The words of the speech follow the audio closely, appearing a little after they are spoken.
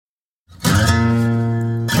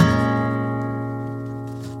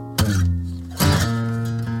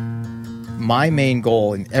my main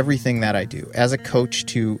goal in everything that I do, as a coach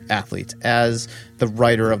to athletes, as the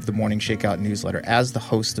writer of the Morning Shakeout newsletter, as the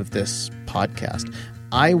host of this podcast,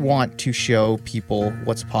 I want to show people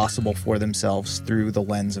what's possible for themselves through the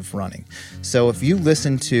lens of running. So if you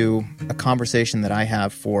listen to a conversation that I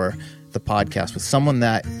have for the podcast with someone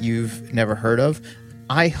that you've never heard of,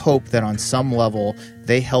 I hope that on some level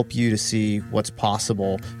they help you to see what's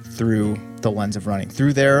possible through the lens of running,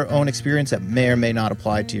 through their own experience that may or may not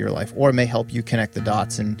apply to your life, or may help you connect the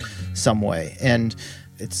dots in some way. And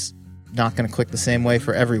it's not going to click the same way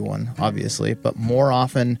for everyone, obviously, but more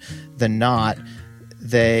often than not,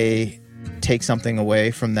 they take something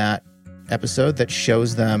away from that episode that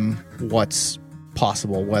shows them what's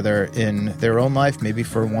possible, whether in their own life, maybe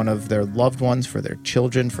for one of their loved ones, for their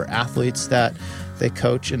children, for athletes that they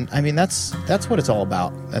coach. And I mean, that's what it's all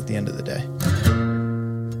about at the end of the day.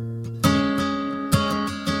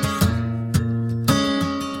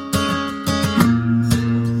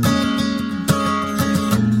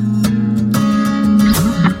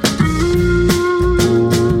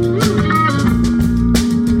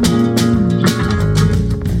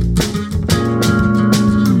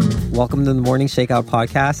 Welcome to the Morning Shakeout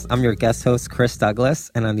podcast. I'm your guest host, Chris Douglas,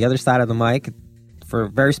 and on the other side of the mic, for a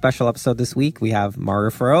very special episode this week, we have Mario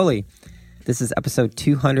Fraioli. This is episode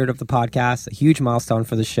 200 of the podcast, a huge milestone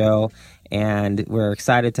for the show, and we're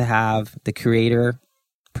excited to have the creator,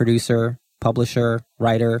 producer, publisher,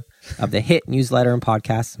 writer of the hit newsletter and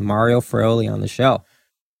podcast, Mario Fraioli, on the show.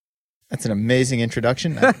 That's an amazing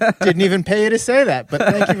introduction. I didn't even pay you to say that, but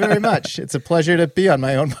thank you very much. It's a pleasure to be on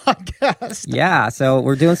my own podcast. Yeah, so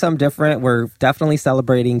we're doing something different. We're definitely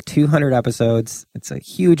celebrating 200 episodes. It's a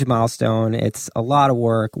huge milestone. It's a lot of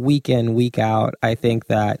work, week in, week out. I think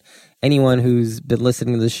that anyone who's been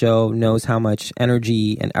listening to the show knows how much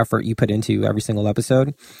energy and effort you put into every single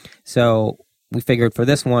episode. So we figured for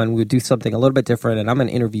this one, we would do something a little bit different, and I'm going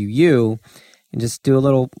to interview you and just do a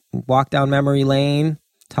little walk down memory lane,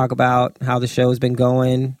 talk about how the show has been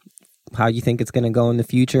going, how you think it's going to go in the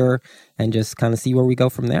future, and just kind of see where we go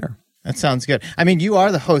from there. That sounds good. I mean, you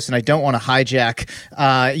are the host, and I don't want to hijack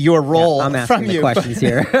your role I'm from asking you. the questions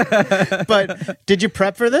here. But did you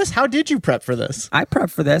prep for this? How did you prep for this? I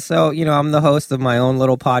prepped for this. So, I'm the host of my own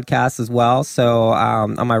little podcast as well. So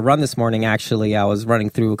on my run this morning, actually, I was running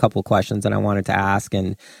through a couple of questions that I wanted to ask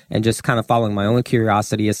and just kind of following my own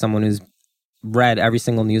curiosity as someone who's read every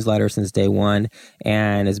single newsletter since day one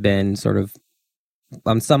and has been sort of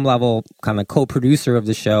on some level kind of co-producer of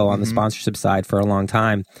the show on the sponsorship side for a long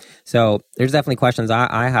time. So there's definitely questions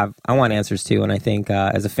I want answers to. And I think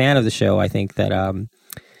as a fan of the show, I think that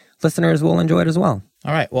listeners will enjoy it as well.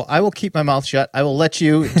 All right. Well, I will keep my mouth shut. I will let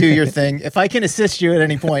you do your thing. If I can assist you at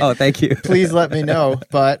any point, oh, thank you. Please let me know.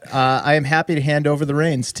 But I am happy to hand over the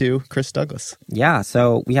reins to Chris Douglas. Yeah.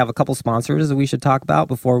 So we have a couple sponsors that we should talk about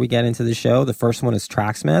before we get into the show. The first one is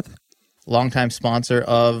Tracksmith. Longtime sponsor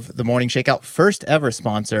of the Morning Shakeout, first ever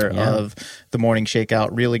sponsor of the Morning Shakeout.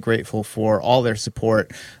 Really grateful for all their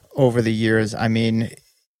support over the years. I mean,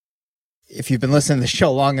 if you've been listening to the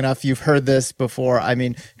show long enough, you've heard this before. I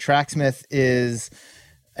mean, Tracksmith is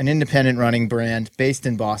an independent running brand based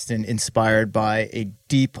in Boston, inspired by a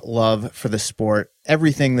deep love for the sport.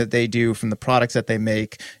 Everything that they do, from the products that they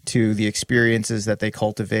make to the experiences that they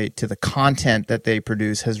cultivate to the content that they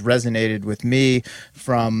produce, has resonated with me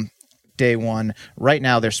from day one. Right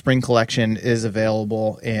now, their spring collection is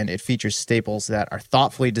available, and it features staples that are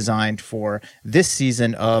thoughtfully designed for this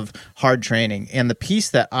season of hard training. And the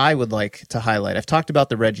piece that I would like to highlight, I've talked about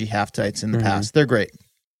the Reggie half tights in the past. They're great.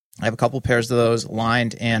 I have a couple pairs of those,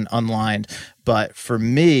 lined and unlined. But for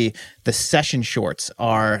me, the session shorts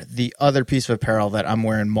are the other piece of apparel that I'm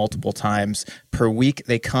wearing multiple times per week.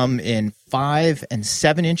 They come in 5 and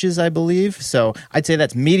 7 inches, I believe. So I'd say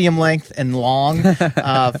that's medium length and long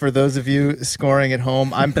for those of you scoring at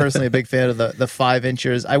home. I'm personally a big fan of the 5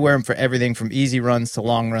 inches. I wear them for everything from easy runs to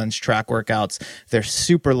long runs, track workouts. They're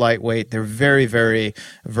super lightweight. They're very, very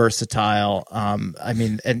versatile. I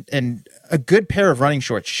mean, and a good pair of running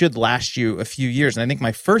shorts should last you a few years. And I think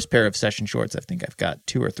my first pair of session shorts, I think I've got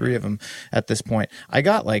 2 or 3 of them at this point. I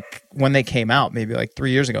got like when they came out, maybe like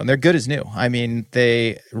 3 years ago, and they're good as new. I mean,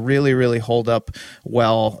 they really, really hold up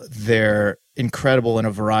well. They're incredible in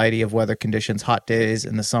a variety of weather conditions, hot days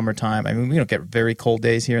in the summertime. I mean, we don't get very cold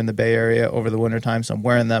days here in the Bay Area over the wintertime, so I'm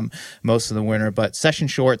wearing them most of the winter. But session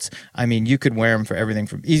shorts, I mean, you could wear them for everything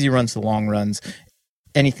from easy runs to long runs.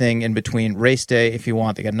 Anything in between. Race day, if you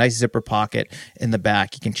want. They got a nice zipper pocket in the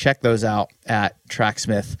back. You can check those out at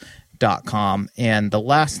tracksmith.com. And the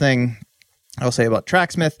last thing I'll say about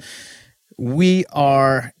Tracksmith, we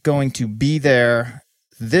are going to be there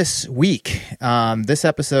this week. This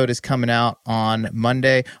episode is coming out on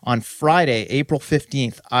Monday. On Friday, April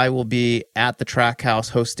 15th, I will be at the Track House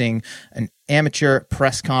hosting an amateur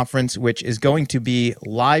press conference, which is going to be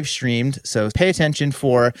live streamed. So pay attention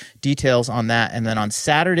for details on that. And then on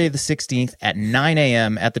Saturday, the 16th at 9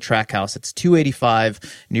 a.m. at the Track House, it's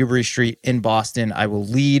 285 Newbury Street in Boston. I will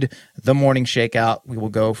lead the morning shakeout. We will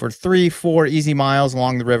go for 3-4 easy miles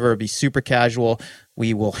along the river. It'll be super casual.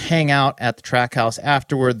 We will hang out at the Track House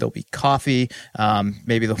afterward. There'll be coffee.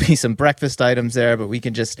 Maybe there'll be some breakfast items there, but we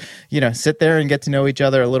can just, sit there and get to know each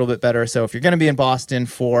other a little bit better. So if you're going to be in Boston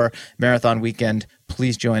for Marathon Weekend,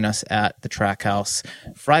 please join us at the Track House.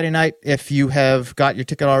 Friday night, if you have got your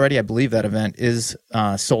ticket already, I believe that event is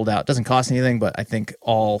sold out. Doesn't cost anything, but I think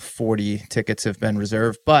all 40 tickets have been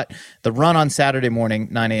reserved. But the run on Saturday morning,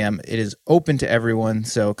 9 a.m., it is open to everyone.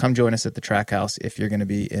 So come join us at the Track House if you're going to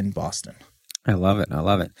be in Boston. I love it.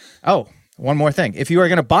 Oh, one more thing. If you are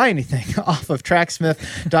going to buy anything off of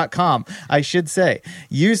tracksmith.com, I should say,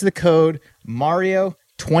 use the code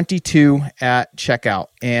Mario22 at checkout,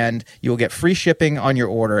 and you'll get free shipping on your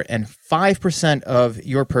order, and 5% of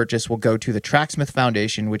your purchase will go to the Tracksmith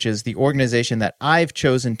Foundation, which is the organization that I've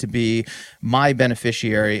chosen to be my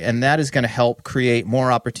beneficiary, and that is going to help create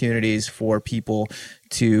more opportunities for people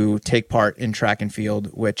to take part in track and field,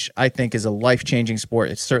 which I think is a life-changing sport.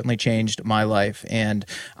 It's certainly changed my life, and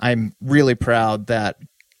I'm really proud that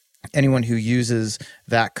anyone who uses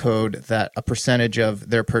that code, that a percentage of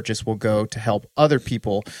their purchase will go to help other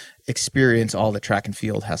people experience all that track and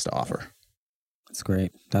field has to offer. That's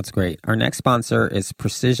great. Our next sponsor is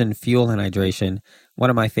Precision Fuel and Hydration, one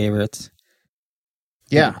of my favorites.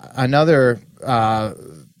 Yeah, another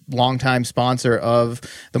longtime sponsor of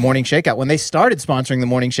the Morning Shakeout. When they started sponsoring the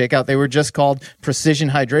Morning Shakeout, they were just called Precision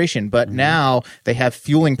Hydration, but now they have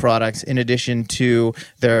fueling products in addition to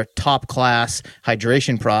their top class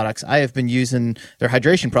hydration products. I have been using their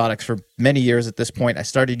hydration products for many years at this point. I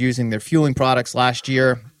started using their fueling products last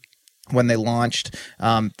year when they launched.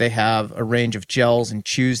 They have a range of gels and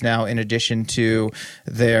chews now in addition to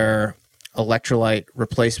their electrolyte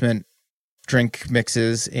replacement drink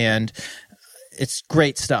mixes, and it's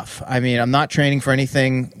great stuff. I mean, I'm not training for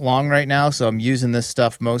anything long right now, so I'm using this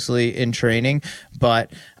stuff mostly in training.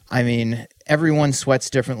 But, I mean, everyone sweats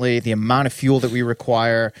differently. The amount of fuel that we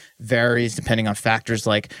require varies depending on factors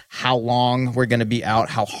like how long we're going to be out,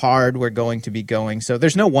 how hard we're going to be going. So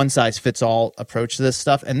there's no one-size-fits-all approach to this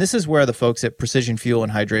stuff. And this is where the folks at Precision Fuel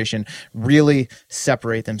and Hydration really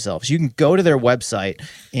separate themselves. You can go to their website,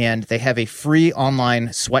 and they have a free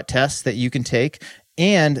online sweat test that you can take,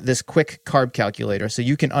 and this quick carb calculator, so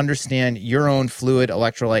you can understand your own fluid,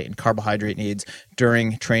 electrolyte, and carbohydrate needs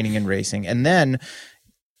during training and racing. And then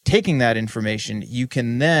taking that information, you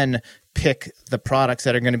can then pick the products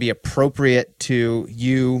that are going to be appropriate to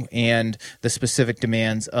you and the specific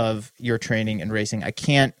demands of your training and racing. I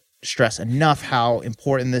can't stress enough how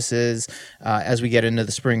important this is as we get into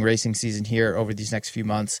the spring racing season here over these next few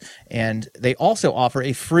months. And they also offer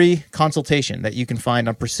a free consultation that you can find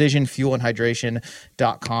on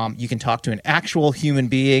precisionfuelandhydration.com. You can talk to an actual human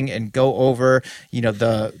being and go over,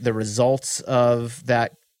 the results of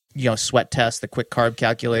that, sweat test, the quick carb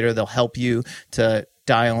calculator. They'll help you to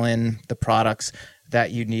dial in the products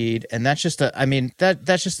that you need. And that's just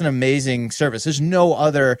that's just an amazing service. There's no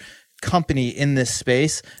other company in this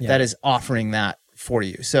space that is offering that for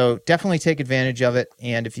you. So definitely take advantage of it.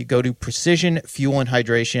 And if you go to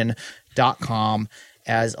precisionfuelandhydration.com,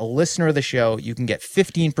 as a listener of the show, you can get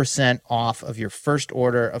 15% off of your first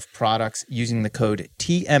order of products using the code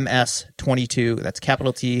TMS22. That's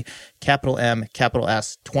capital T, capital M, capital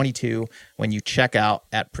S, 22 when you check out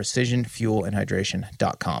at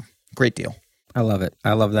precisionfuelandhydration.com. Great deal. I love it.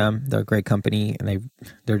 I love them. They're a great company, and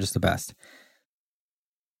they're just the best.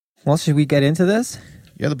 Well, should we get into this?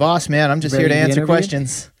 You're the boss, man. I'm just here to answer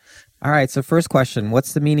questions. All right. So first question,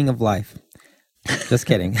 what's the meaning of life? Just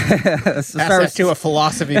kidding. Pass that to a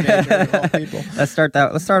philosophy major of all people. Let's start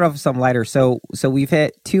off with something lighter. So we've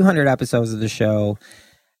hit 200 episodes of the show.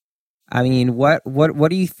 I mean, what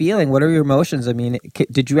are you feeling? What are your emotions? I mean,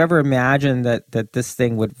 did you ever imagine that this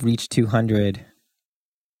thing would reach 200?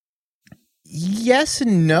 Yes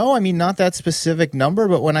and no. I mean, not that specific number,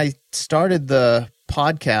 but when I started the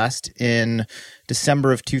podcast in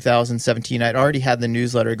December of 2017, I'd already had the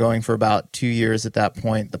newsletter going for about 2 years at that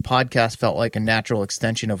point. The podcast felt like a natural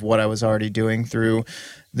extension of what I was already doing through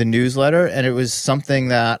the newsletter, and it was something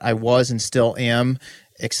that I was and still am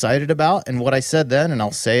excited about. And what I said then, and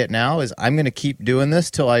I'll say it now, is I'm going to keep doing this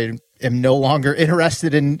till I am no longer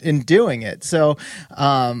interested in doing it. So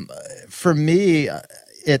for me,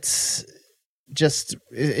 it's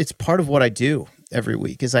part of what I do. every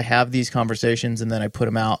week is I have these conversations and then I put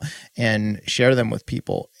them out and share them with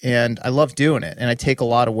people. And I love doing it. And I take a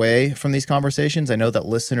lot away from these conversations. I know that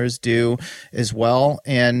listeners do as well.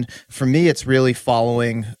 And for me, it's really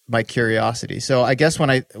following my curiosity. So I guess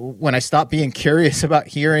when I stop being curious about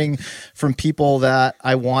hearing from people that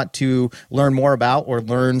I want to learn more about or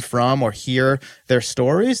learn from or hear their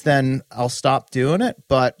stories, then I'll stop doing it.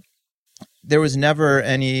 But there was never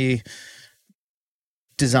any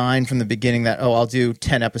design from the beginning that, I'll do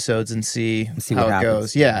 10 episodes and see how it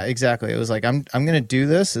goes. Yeah, exactly. It was like, I'm going to do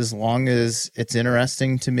this as long as it's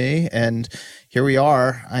interesting to me. And here we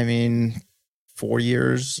are. I mean, 4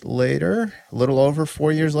 years later, a little over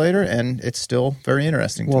 4 years later, and it's still very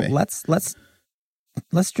interesting to me. Well,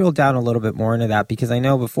 let's drill down a little bit more into that, because I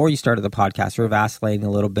know before you started the podcast, you were vacillating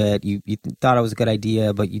a little bit. You thought it was a good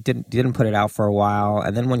idea, but you didn't put it out for a while.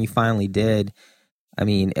 And then when you finally did, I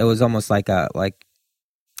mean, it was almost like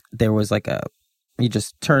you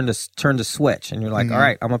just turned a switch, and you're like, all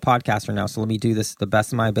right, I'm a podcaster now, so let me do this to the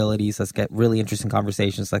best of my abilities. Let's get really interesting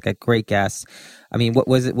conversations, let's get great guests. I mean, what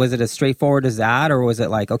was it as straightforward as that, or was it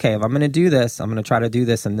like, okay, if I'm going to do this, I'm going to try to do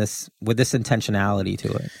this with this intentionality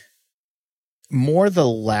to it? More the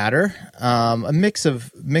latter, a mix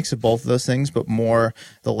of both of those things, but more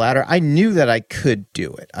the latter. I knew that I could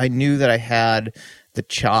do it. I knew that I had the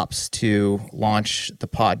chops to launch the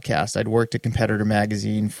podcast. I'd worked at Competitor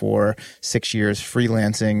Magazine for 6 years,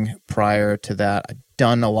 freelancing prior to that. I'd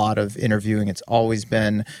done a lot of interviewing. It's always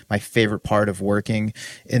been my favorite part of working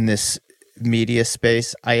in this media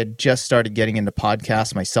space. I had just started getting into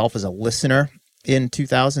podcasts myself as a listener in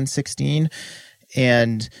 2016,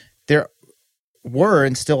 and there were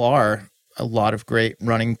and still are a lot of great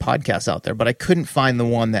running podcasts out there, but I couldn't find the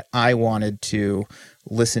one that I wanted to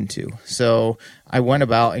listen to. So I went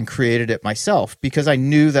about and created it myself because I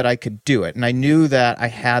knew that I could do it. And I knew that I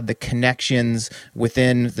had the connections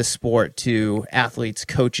within the sport to athletes,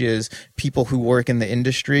 coaches, people who work in the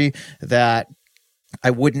industry, that I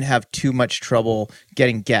wouldn't have too much trouble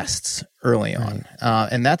getting guests early on.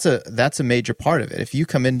 And that's a major part of it. If you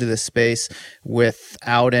come into this space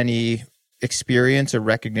without any experience or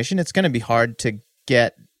recognition, it's going to be hard to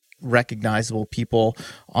get recognizable people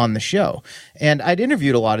on the show. And I'd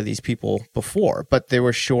interviewed a lot of these people before, but they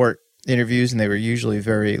were short interviews and they were usually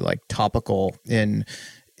very topical in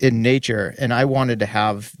nature. And I wanted to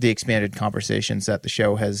have the expanded conversations that the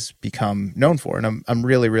show has become known for. And I'm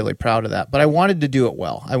really, really proud of that. But I wanted to do it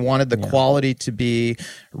well. I wanted the quality to be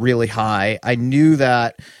really high. I knew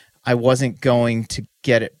that I wasn't going to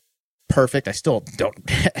get it perfect. I still don't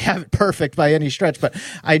have it perfect by any stretch, but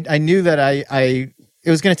I knew that it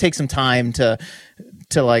was going to take some time to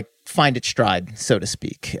find its stride, so to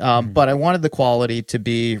speak. But I wanted the quality to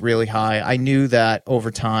be really high. I knew that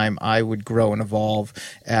over time I would grow and evolve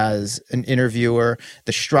as an interviewer.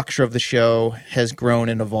 The structure of the show has grown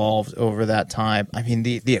and evolved over that time. I mean,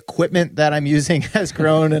 the equipment that I'm using has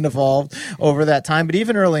grown and evolved over that time. But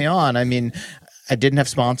even early on, I mean, I didn't have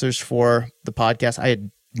sponsors for the podcast. I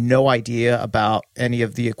had no idea about any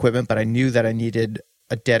of the equipment, but I knew that I needed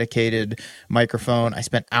a dedicated microphone. I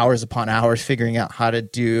spent hours upon hours figuring out how to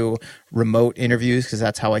do remote interviews because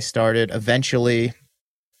that's how I started. Eventually,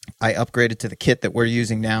 I upgraded to the kit that we're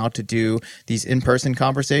using now to do these in-person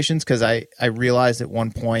conversations because I realized at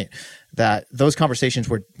one point that those conversations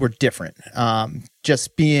were different.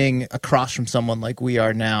 Just being across from someone like we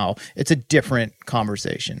are now, it's a different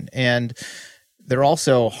conversation. And they're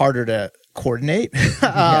also harder to coordinate.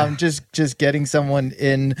 Just getting someone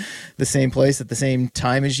in the same place at the same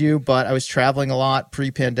time as you. But I was traveling a lot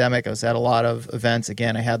pre-pandemic. I was at a lot of events.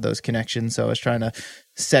 Again, I had those connections, so I was trying to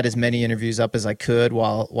set as many interviews up as I could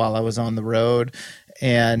while I was on the road,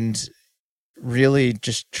 and really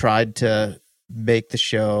just tried to make the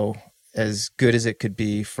show as good as it could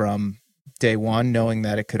be from day one, knowing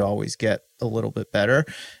that it could always get a little bit better.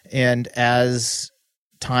 And as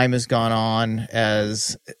time has gone on,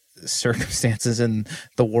 as circumstances in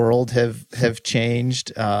the world have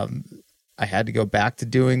changed, I had to go back to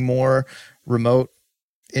doing more remote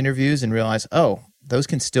interviews and realize, those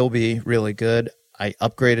can still be really good. I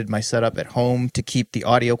upgraded my setup at home to keep the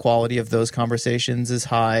audio quality of those conversations as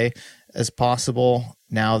high as possible.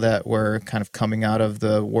 Now that we're kind of coming out of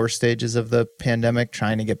the worst stages of the pandemic,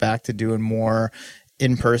 trying to get back to doing more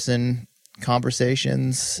in-person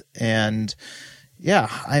conversations. And yeah,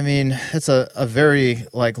 I mean, it's a very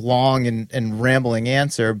long and rambling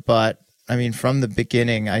answer, but I mean, from the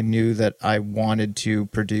beginning, I knew that I wanted to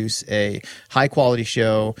produce a high quality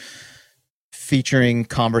show featuring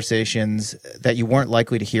conversations that you weren't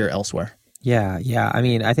likely to hear elsewhere. Yeah. I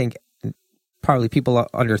mean, I think probably people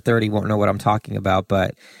under 30 won't know what I'm talking about,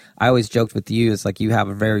 but I always joked with you, it's like you have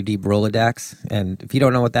a very deep Rolodex. And if you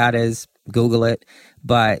don't know what that is, Google it.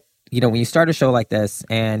 But when you start a show like this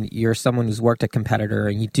and you're someone who's worked a competitor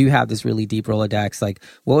and you do have this really deep Rolodex, like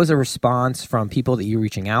what was a response from people that you're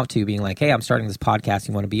reaching out to being like, hey, I'm starting this podcast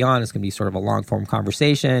you want to be on. It's going to be sort of a long form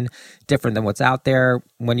conversation, different than what's out there.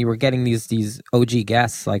 When you were getting these OG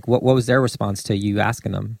guests, like what was their response to you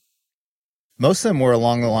asking them? Most of them were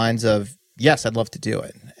along the lines of, yes, I'd love to do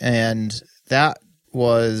it. And that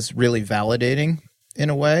was really validating in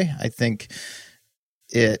a way. I think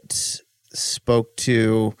it spoke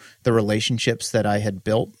to the relationships that I had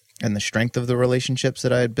built and the strength of the relationships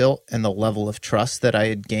that I had built and the level of trust that I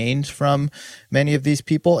had gained from many of these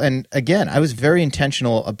people. And again, I was very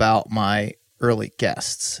intentional about my early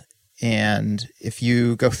guests. And if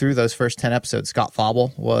you go through those first 10 episodes, Scott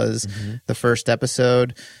Fauble was the first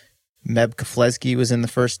episode. Meb Keflezighi was in the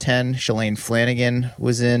first 10. Shalane Flanagan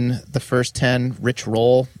was in the first 10. Rich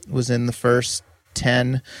Roll was in the first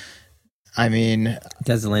 10. I mean,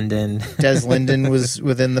 Des Linden was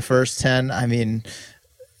within the first 10. I mean,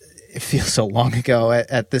 it feels so long ago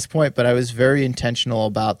at this point, but I was very intentional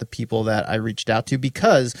about the people that I reached out to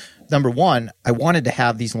because, number one, I wanted to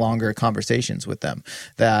have these longer conversations with them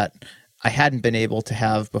that I hadn't been able to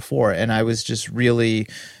have before. And I was just really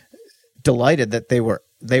delighted that they were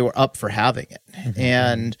up for having it.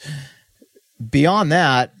 And beyond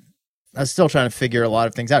that, I was still trying to figure a lot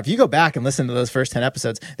of things out. If you go back and listen to those first 10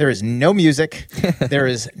 episodes, there is no music. There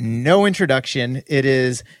is no introduction. It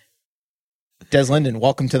is Des Linden,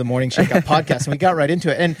 welcome to the Morning Shakeout podcast. And we got right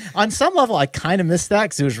into it. And on some level, I kind of missed that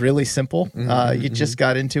because it was really simple. You just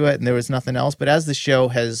got into it and there was nothing else. But as the show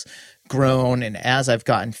has grown and as I've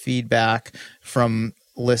gotten feedback from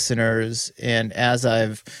listeners and as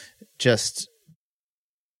I've just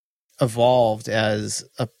evolved as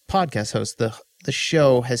a podcast host, the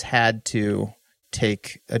show has had to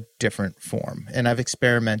take a different form. And I've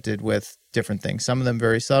experimented with different things, some of them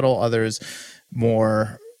very subtle, others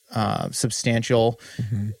more substantial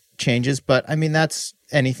changes. But I mean, that's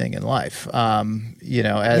anything in life. As you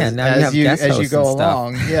go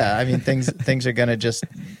along, I mean, things are going to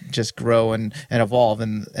just grow and evolve.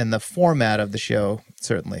 And the format of the show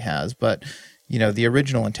certainly has. But the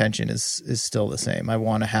original intention is still the same. I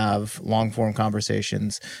want to have long form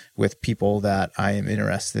conversations with people that I am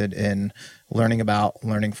interested in learning about,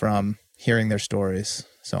 learning from, hearing their stories,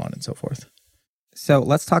 so on and so forth. So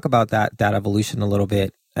let's talk about that evolution a little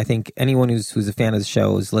bit. I think anyone who's a fan of the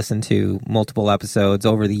show has listened to multiple episodes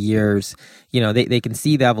over the years. They can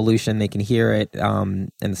see the evolution, they can hear it, and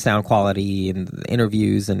the sound quality and the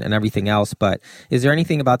interviews and everything else. But is there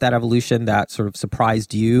anything about that evolution that sort of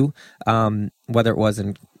surprised you, whether it was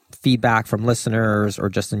in feedback from listeners or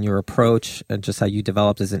just in your approach and just how you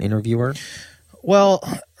developed as an interviewer? Well,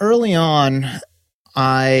 early on,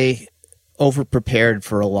 I over-prepared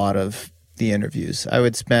for a lot of the interviews. I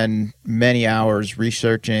would spend many hours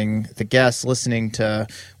researching the guests, listening to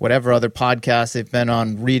whatever other podcasts they've been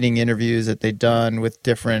on, reading interviews that they've done with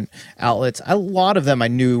different outlets. A lot of them I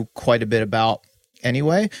knew quite a bit about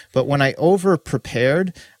anyway, but when I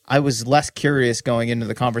over-prepared, I was less curious going into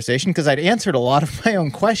the conversation because I'd answered a lot of my own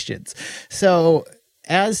questions. So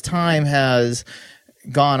as time has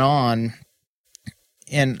gone on,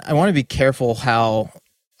 and I want to be careful how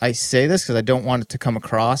I say this because I don't want it to come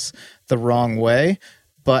across the wrong way,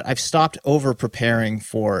 but I've stopped over preparing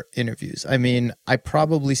for interviews. I mean, I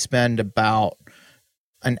probably spend about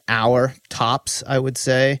an hour tops, I would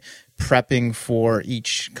say, prepping for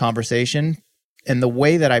each conversation. And the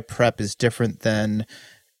way that I prep is different than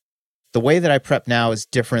the way that I prep now is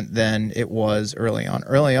different than it was early on.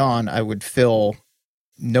 Early on, I would fill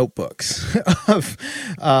notebooks of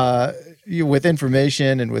with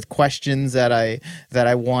information and with questions that I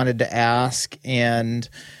wanted to ask, and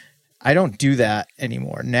I don't do that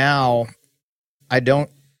anymore. Now, I don't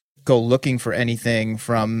go looking for anything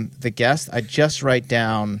from the guest. I just write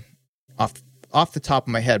down off the top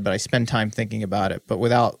of my head, but I spend time thinking about it, but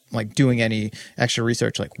without like doing any extra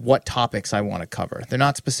research, like what topics I want to cover. They're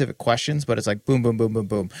not specific questions, but it's like boom, boom, boom, boom,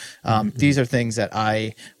 boom. These are things that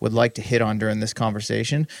I would like to hit on during this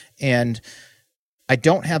conversation. And I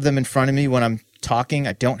don't have them in front of me when I'm talking.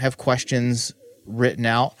 I don't have questions written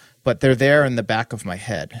out, but they're there in the back of my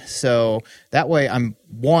head. So that way I'm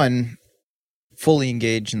fully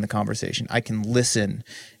engaged in the conversation. I can listen.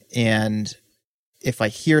 And if I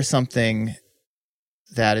hear something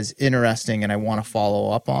that is interesting and I want to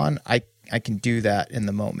follow up on, I can do that in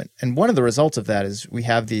the moment. And one of the results of that is we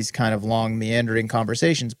have these kind of long meandering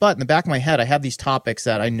conversations, but in the back of my head, I have these topics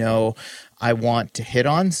that I know I want to hit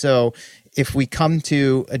on. So if we come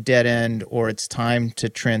to a dead end or it's time to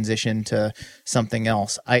transition to something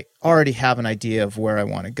else, I already have an idea of where I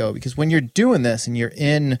want to go. Because when you're doing this and you're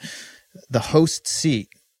in the host seat,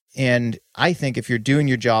 and I think if you're doing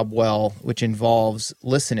your job well, which involves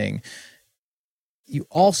listening, you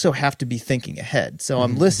also have to be thinking ahead. So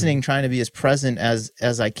I'm listening, trying to be as present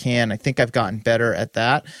as I can. I think I've gotten better at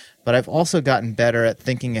that, but I've also gotten better at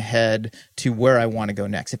thinking ahead to where I want to go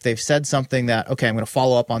next. If they've said something that, okay, I'm going to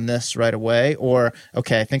follow up on this right away, or,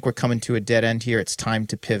 okay, I think we're coming to a dead end here. It's time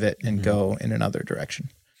to pivot and go in another direction.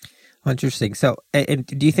 Interesting. So, and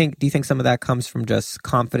do you think some of that comes from just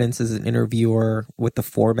confidence as an interviewer with the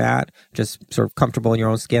format, just sort of comfortable in your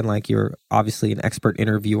own skin, like you're obviously an expert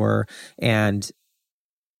interviewer, and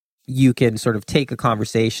you can sort of take a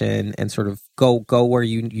conversation and sort of go where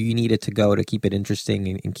you need it to go to keep it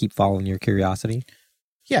interesting and keep following your curiosity?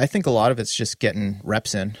 Yeah, I think a lot of it's just getting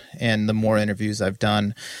reps in. And the more interviews I've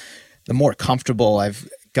done, the more comfortable I've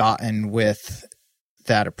gotten with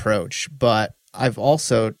that approach. But I've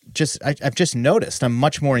also I've just noticed I'm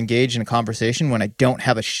much more engaged in a conversation when I don't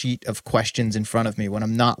have a sheet of questions in front of me, when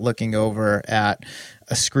I'm not looking over at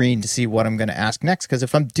a screen to see what I'm going to ask next. Because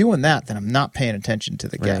if I'm doing that, then I'm not paying attention to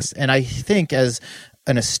the guest. And I think as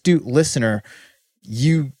an astute listener,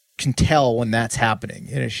 you can tell when that's happening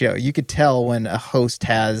in a show. You could tell when a host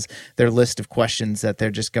has their list of questions that they're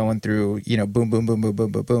just going through, boom, boom, boom, boom,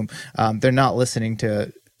 boom, boom, boom. They're not listening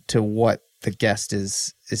to what the guest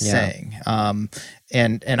is saying.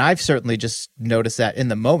 And I've certainly just noticed that in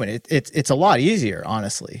the moment. It's a lot easier,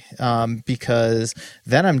 honestly, because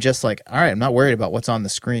then I'm just like, all right, I'm not worried about what's on the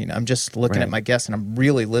screen. I'm just looking at my guest and I'm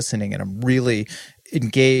really listening and I'm really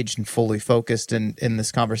engaged and fully focused in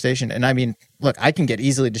this conversation. And I mean, look, I can get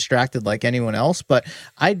easily distracted like anyone else, but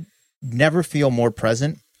I never feel more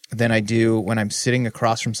present than I do when I'm sitting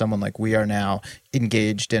across from someone like we are now,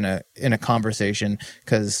 engaged in a conversation,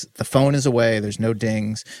 because the phone is away, there's no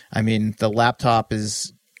dings. I mean, the laptop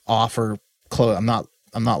is off or closed.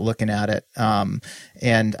 I'm not looking at it.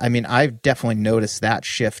 And I mean, I've definitely noticed that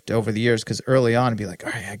shift over the years, because early on I'd be like,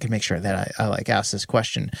 all right, I can make sure that I like ask this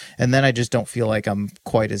question. And then I just don't feel like I'm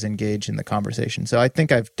quite as engaged in the conversation. So I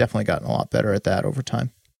think I've definitely gotten a lot better at that over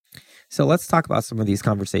time. So let's talk about some of these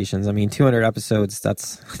conversations. I mean, 200 episodes,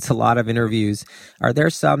 that's a lot of interviews. Are there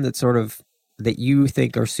some that you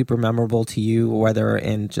think are super memorable to you, whether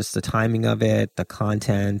in just the timing of it, the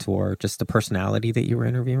content, or just the personality that you were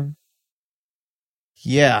interviewing?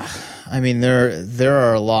 Yeah. I mean, there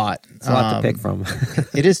are a lot. It's a lot to pick from.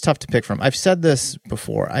 It is tough to pick from. I've said this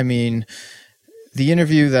before. I mean, the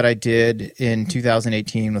interview that I did in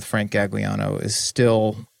 2018 with Frank Gagliano is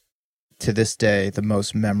still, to this day, the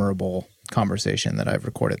most memorable conversation that I've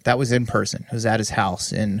recorded. That was in person. It was at his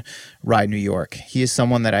house in Rye, New York. He is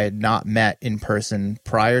someone that I had not met in person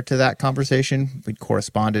prior to that conversation. We'd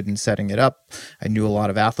corresponded in setting it up. I knew a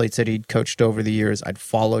lot of athletes that he'd coached over the years. I'd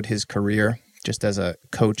followed his career just as a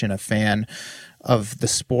coach and a fan of the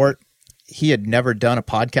sport. He had never done a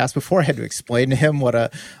podcast before. I had to explain to him what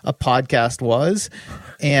a podcast was.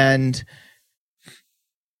 And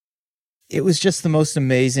it was just the most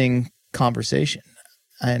amazing conversation.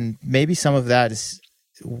 And maybe some of that is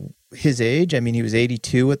his age. I mean, he was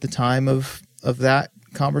 82 at the time of that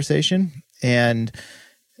conversation, and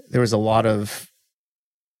there was a lot of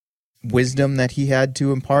wisdom that he had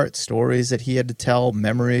to impart, stories that he had to tell,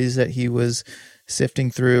 memories that he was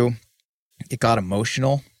sifting through. It got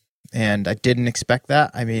emotional, and I didn't expect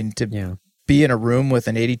that. I mean, be in a room with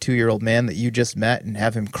an 82-year-old man that you just met and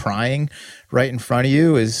have him crying right in front of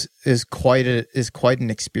you is quite an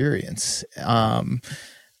experience.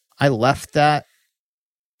 I left that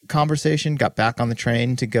conversation, got back on the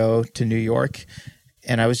train to go to New York,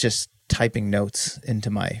 and I was just typing notes into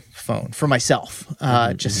my phone for myself,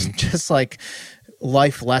 just like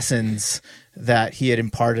life lessons that he had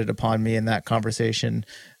imparted upon me in that conversation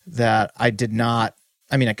that I did not.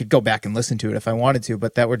 I mean, I could go back and listen to it if I wanted to,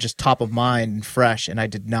 but that were just top of mind and fresh, and I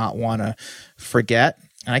did not want to forget.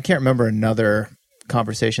 And I can't remember another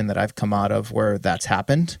conversation that I've come out of where that's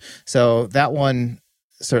happened. So that one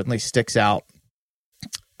certainly sticks out.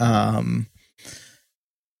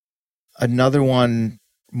 Another one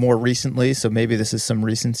more recently, so maybe this is some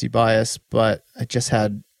recency bias, but I just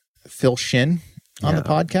had Phil Shin on the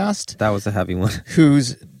podcast. That was a heavy one.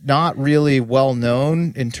 Who's not really well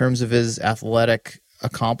known in terms of his athletic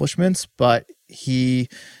accomplishments, but he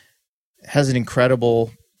has an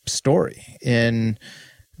incredible story in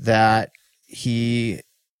that he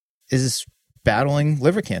is battling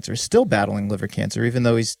liver cancer, still battling liver cancer, even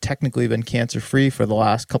though he's technically been cancer-free for the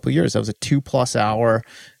last couple of years. That was a 2+ hour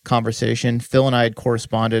conversation. Phil and I had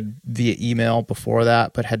corresponded via email before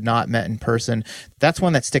that, but had not met in person. That's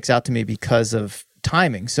one that sticks out to me because of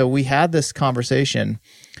timing. So we had this conversation,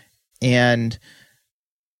 and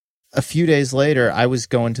a few days later, I was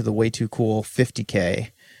going to the Way Too Cool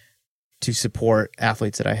 50K to support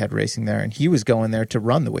athletes that I had racing there, and he was going there to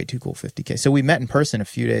run the Way Too Cool 50K. So we met in person a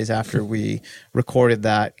few days after we recorded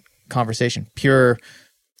that conversation. Pure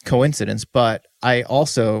coincidence, but I'm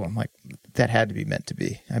like, that had to be meant to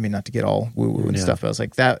be. I mean, not to get all woo-woo and stuff, but I was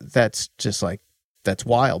like, that's just like, that's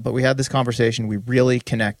wild. But we had this conversation. We really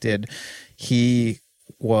connected. He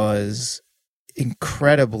was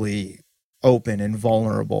incredibly open and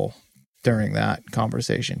vulnerable during that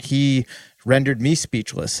conversation. He rendered me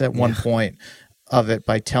speechless at one point of it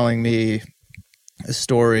by telling me a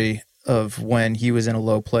story of when he was in a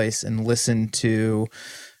low place and listened to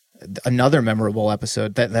another memorable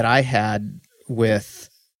episode that I had with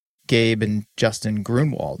Gabe and Justin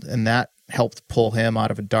Grunwald, and that helped pull him out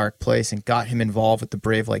of a dark place and got him involved with the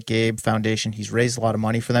Brave Like Gabe Foundation. He's raised a lot of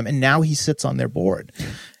money for them, and now he sits on their board.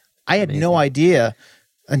 I had no idea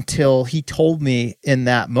until he told me in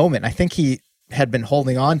that moment. I think he had been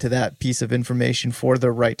holding on to that piece of information for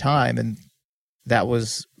the right time, and that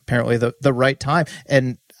was apparently the right time.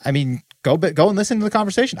 And I mean, go and listen to the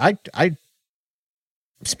conversation. I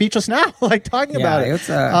speechless now, like talking about it.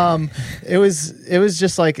 It was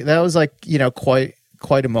just like, that was like,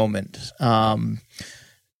 quite a moment. And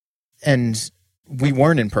we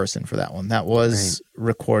weren't in person for that one. That was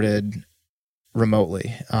recorded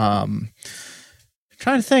remotely.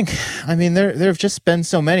 Trying to think. I mean, there have just been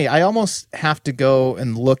so many. I almost have to go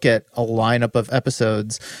and look at a lineup of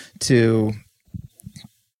episodes to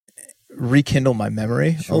rekindle my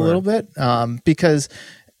memory a little bit, because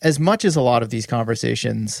as much as a lot of these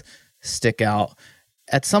conversations stick out,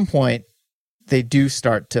 at some point they do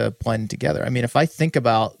start to blend together. I mean, if I think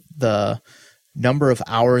about the number of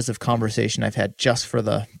hours of conversation I've had just for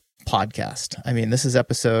the podcast, I mean, this is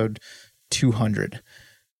episode 200.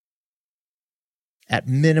 At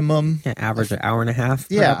minimum, average an hour and a half.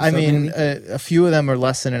 Yeah, I mean, a few of them are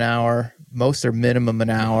less than an hour. Most are minimum an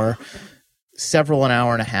hour. Several an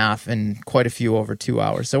hour and a half, and quite a few over 2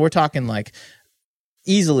 hours. So we're talking like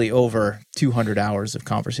easily over 200 hours of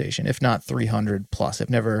conversation, if not 300 plus. I've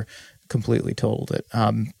never completely totaled it.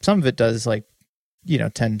 Some of it does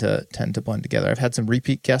tend to blend together. I've had some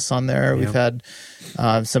repeat guests on there. We've had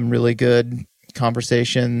some really good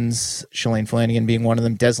conversations, Shalane Flanagan being one of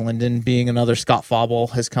them, Des Linden being another. Scott Fauble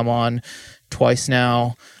has come on twice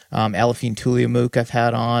now. Alafine Tuliamuk I've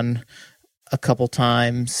had on a couple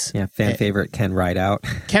times. Yeah, favorite Ken Rideout.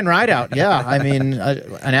 Ken Rideout, yeah. I mean,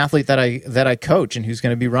 an athlete that I coach and who's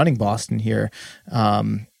going to be running Boston here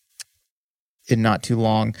in not too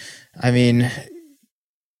long. I mean,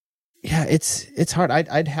 yeah, it's hard.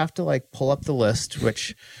 I'd have to like pull up the list,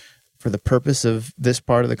 which, for the purpose of this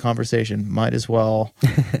part of the conversation, might as well.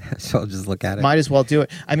 So I'll just look at it. Might as well do it.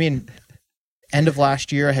 I mean, end of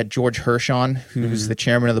last year, I had George Hirsch on, who's the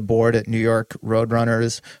chairman of the board at New York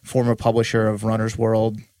Roadrunners, former publisher of Runner's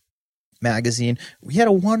World magazine. We had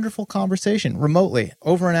a wonderful conversation remotely,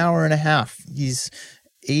 over an hour and a half. He's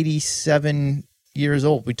 87 years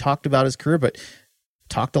old. We talked about his career, but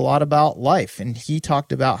talked a lot about life, and he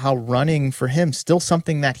talked about how running for him still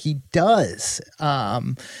something that he does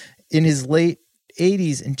in his late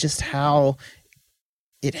 80s, and just how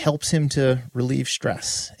it helps him to relieve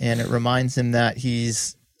stress, and it reminds him that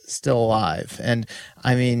he's still alive. And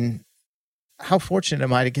I mean, how fortunate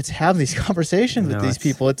am I to get to have these conversations with these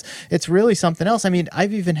people? It's really something else. I mean,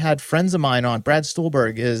 I've even had friends of mine on. Brad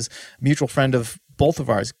Stulberg is a mutual friend of both of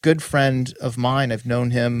ours, good friend of mine. I've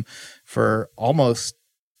known him for almost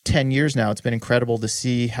 10 years now. It's been incredible to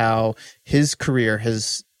see how his career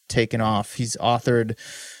has taken off. He's authored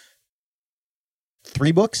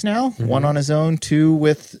 3 books now, one on his own, 2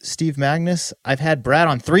 with Steve Magnus. I've had Brad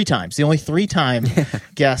on 3 times, the only 3-time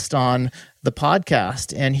guest on the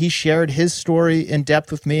podcast, and he shared his story in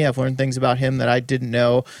depth with me. I've learned things about him that I didn't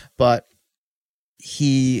know, but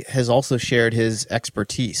he has also shared his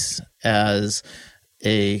expertise as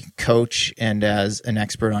a coach and as an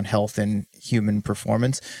expert on health and human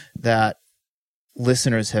performance that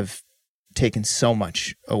listeners have taken so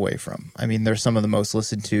much away from. I mean, they're some of the most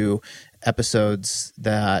listened to episodes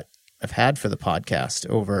that I've had for the podcast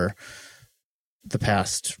over the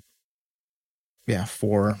past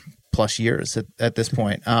 4+ years at this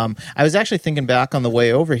point. I was actually thinking back on the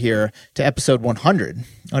way over here to episode 100,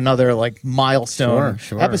 another like milestone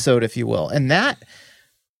episode, if you will. And that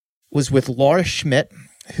was with Laura Schmidt,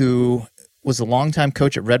 who was a longtime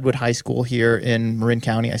coach at Redwood High School here in Marin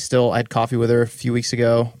County. I had coffee with her a few weeks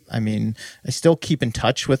ago. I mean, I still keep in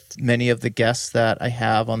touch with many of the guests that I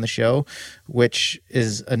have on the show, which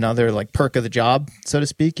is another like perk of the job, so to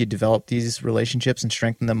speak. You develop these relationships and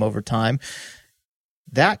strengthen them over time.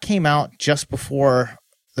 That came out just before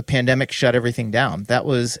the pandemic shut everything down. That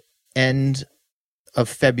was end of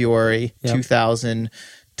February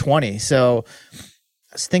 2020. So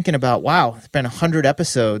I was thinking about, wow, it's been 100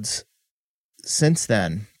 episodes since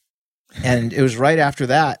then. And it was right after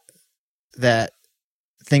that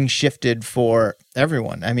things shifted for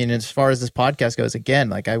everyone. I mean, as far as this podcast goes, again,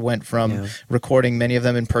 like I went from recording many of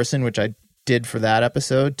them in person, which I did for that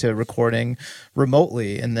episode, to recording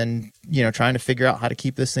remotely, and then, trying to figure out how to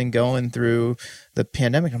keep this thing going through the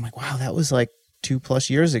pandemic. I'm like, wow, that was like 2+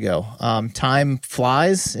 years ago. Time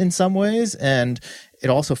flies in some ways, and it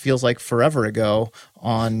also feels like forever ago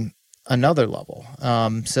on another level.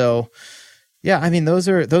 So yeah, I mean, those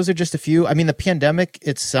are just a few. I mean, the pandemic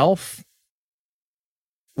itself,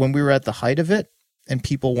 when we were at the height of it and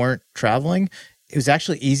people weren't traveling, it was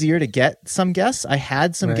actually easier to get some guests. I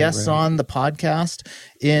had some guests on the podcast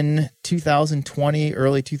in 2020,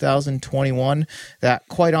 early 2021, that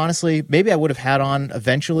quite honestly, maybe I would have had on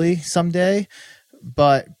eventually someday,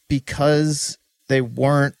 but because they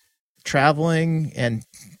weren't traveling and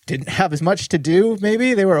didn't have as much to do,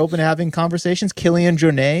 maybe they were open to having conversations. Killian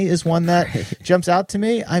Jornet is one that jumps out to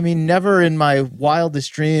me. I mean, never in my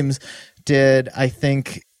wildest dreams did I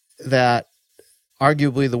think that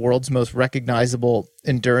arguably the world's most recognizable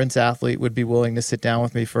endurance athlete would be willing to sit down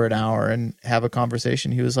with me for an hour and have a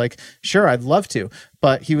conversation. He was like, sure, I'd love to.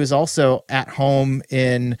 But he was also at home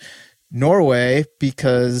in Norway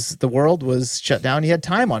because the world was shut down. He had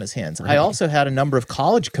time on his hands. Right. I also had a number of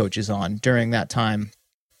college coaches on during that time.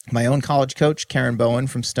 My own college coach, Karen Bowen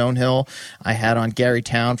from Stonehill. I had on Gary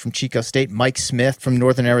Town from Chico State, Mike Smith from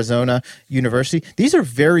Northern Arizona University. These are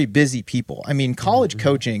very busy people. I mean, college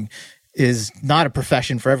coaching is not a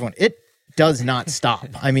profession for everyone. It does not stop.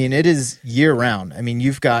 I mean, it is year round. I mean,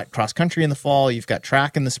 you've got cross country in the fall, you've got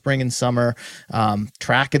track in the spring and summer,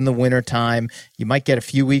 track in the winter time. You might get a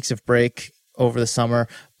few weeks of break over the summer,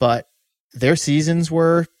 but their seasons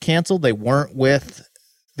were canceled. They weren't with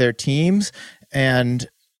their teams. And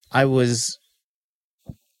I was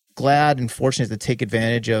glad and fortunate to take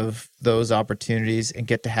advantage of those opportunities and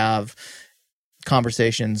get to have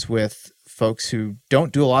conversations with folks who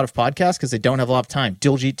don't do a lot of podcasts because they don't have a lot of time.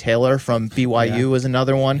 Diljit Taylor from BYU was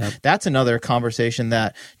another one. Yep. That's another conversation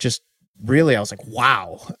that just really, I was like,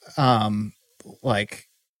 wow, like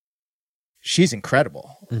she's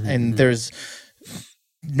incredible. And there's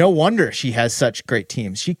no wonder she has such great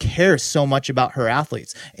teams. She cares so much about her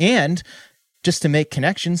athletes. And just to make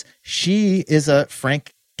connections, she is a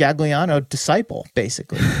Frank Gagliano disciple,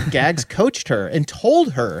 basically. Gags coached her and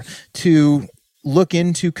told her to look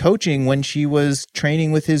into coaching when she was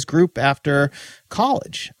training with his group after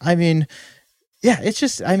college. I mean, yeah,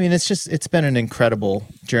 it's been an incredible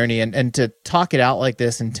journey. And to talk it out like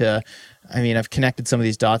this and I've connected some of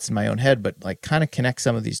these dots in my own head, but like kind of connect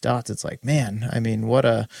some of these dots. It's like, man, I mean, what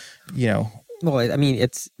a, Well, I mean,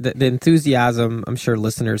 it's the enthusiasm. I'm sure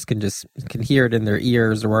listeners can hear it in their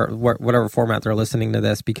ears or whatever format they're listening to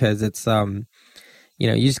this, because it's,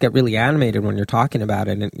 you just get really animated when you're talking about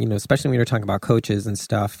it. And, especially when you're talking about coaches and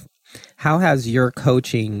stuff. How has your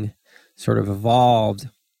coaching sort of evolved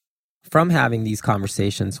from having these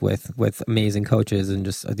conversations with amazing coaches and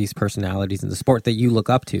just these personalities in the sport that you look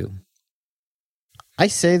up to? I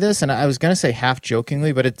say this, and I was going to say half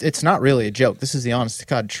jokingly, but it's not really a joke. This is the honest to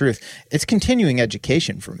God truth. It's continuing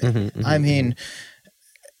education for me. I mean,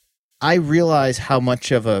 I realize how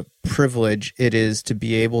much of a privilege it is to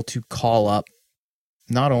be able to call up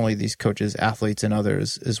not only these coaches, athletes, and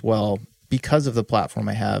others as well, because of the platform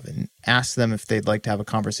I have, and ask them if they'd like to have a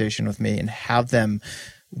conversation with me and have them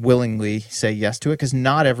willingly say yes to it, because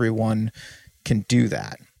not everyone can do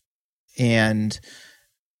that. And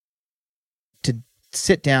to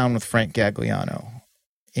sit down with Frank Gagliano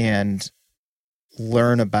and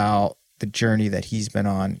learn about the journey that he's been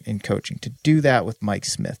on in coaching, to do that with Mike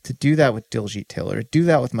Smith, to do that with Diljit Taylor, to do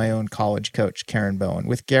that with my own college coach, Karen Bowen,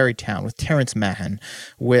 with Gary Town, with Terrence Mahan,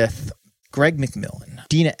 with Greg McMillan,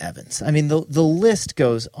 Dina Evans. I mean, the list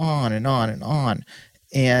goes on and on and on.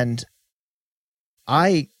 And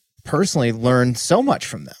I personally learned so much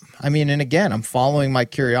from them. I mean, and again, I'm following my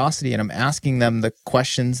curiosity and I'm asking them the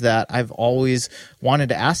questions that I've always wanted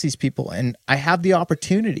to ask these people, and I have the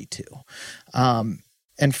opportunity to.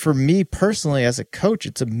 And for me personally, as a coach,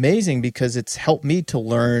 it's amazing because it's helped me to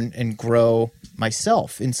learn and grow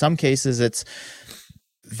myself. In some cases, it's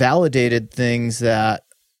validated things that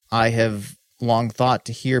I have long thought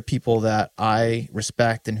to hear people that I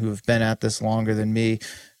respect and who have been at this longer than me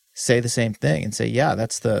say the same thing and say, yeah,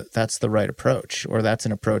 that's the right approach, or that's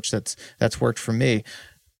an approach that's worked for me.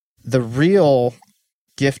 The real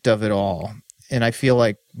gift of it all, and I feel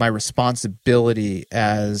like my responsibility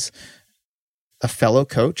as a fellow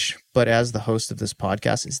coach, but as the host of this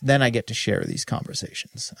podcast, is then I get to share these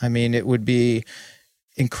conversations. I mean, it would be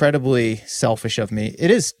incredibly selfish of me.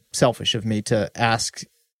 It is selfish of me to ask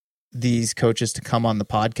these coaches to come on the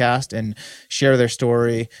podcast and share their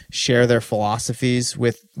story, share their philosophies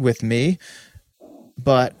with me.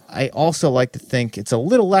 But I also like to think it's a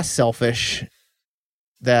little less selfish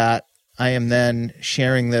that I am then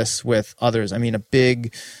sharing this with others. I mean, a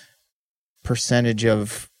big percentage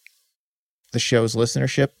of the show's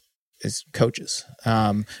listenership is coaches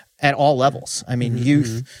at all levels. I mean,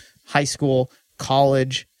 youth, high school,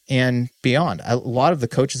 college, and beyond. A lot of the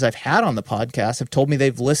coaches I've had on the podcast have told me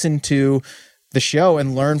they've listened to the show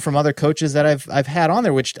and learned from other coaches that I've had on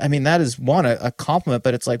there, which, I mean, that is a compliment,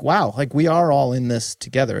 but it's like, wow, like we are all in this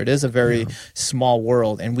together. It is a very small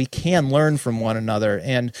world, and we can learn from one another.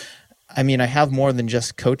 And I mean, I have more than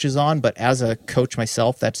just coaches on, but as a coach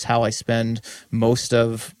myself, that's how I spend most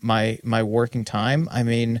of my working time. I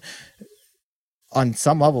mean, on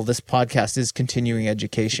some level, this podcast is continuing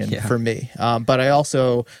education for me. But I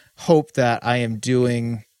also hope that I am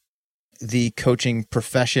doing the coaching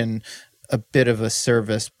profession a bit of a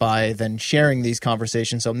service by then sharing these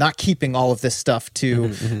conversations. So I'm not keeping all of this stuff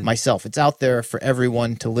to myself. It's out there for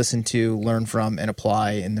everyone to listen to, learn from, and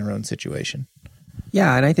apply in their own situation.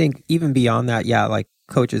 Yeah, and I think even beyond that, like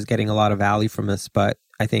coaches getting a lot of value from this, but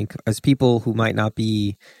I think as people who might not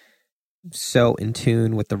be so in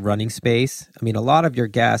tune with the running space, I mean, a lot of your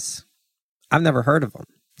guests, I've never heard of them,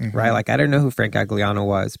 right? Like, I didn't know who Frank Gagliano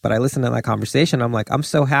was, but I listened to that conversation. I'm like, I'm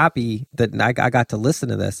so happy that I got to listen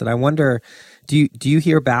to this. And I wonder, do you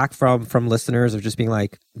hear back from listeners of just being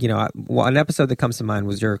like, you know, an episode that comes to mind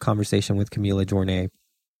was your conversation with Camila Jornet,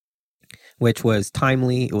 which was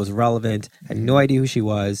timely, it was relevant. I had no idea who she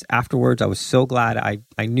was. Afterwards, I was so glad I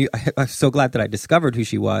was so glad that I discovered who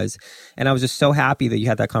she was. And I was just so happy that you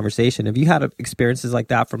had that conversation. Have you had experiences like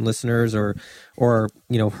that from listeners or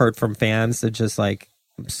you know, heard from fans that just like,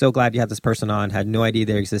 I'm so glad you had this person on, had no idea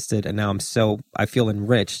they existed, and now I feel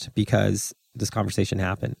enriched because this conversation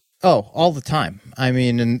happened? Oh, all the time. I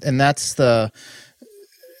mean, and that's the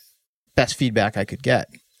best feedback I could get.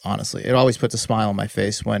 Honestly, it always puts a smile on my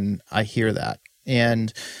face when I hear that.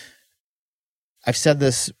 And I've said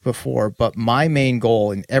this before, but my main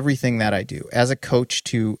goal in everything that I do as a coach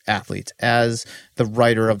to athletes, as the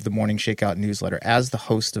writer of the Morning Shakeout newsletter, as the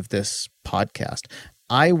host of this podcast,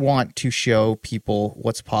 I want to show people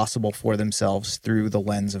what's possible for themselves through the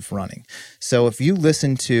lens of running. So if you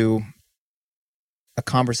listen to a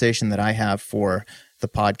conversation that I have for the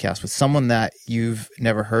podcast with someone that you've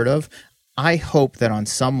never heard of, I hope that on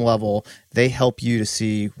some level they help you to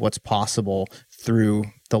see what's possible through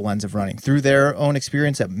the lens of running, through their own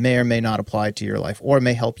experience that may or may not apply to your life, or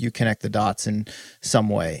may help you connect the dots in some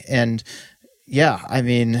way. And yeah, I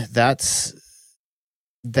mean, that's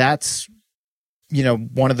you know,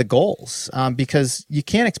 one of the goals, because you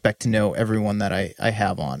can't expect to know everyone that I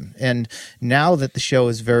have on. And now that the show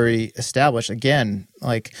is very established, again,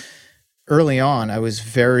 like early on, I was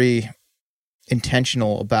very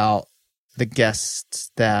intentional about the guests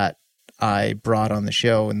that I brought on the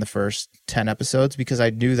show in the first 10 episodes, because I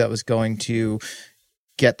knew that was going to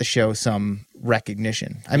get the show some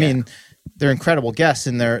recognition. I mean, they're incredible guests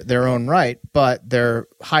in their own right, but they're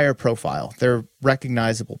higher profile. They're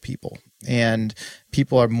recognizable people, and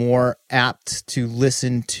people are more apt to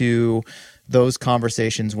listen to those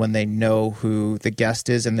conversations when they know who the guest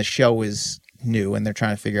is and the show is new and they're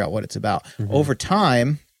trying to figure out what it's about. Over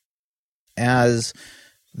time, as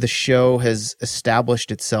the show has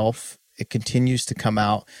established itself, it continues to come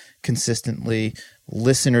out consistently.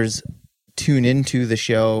 Listeners tune into the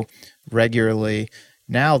show regularly.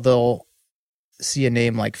 Now they'll see a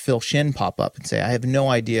name like Phil Shin pop up and say, I have no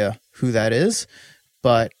idea who that is,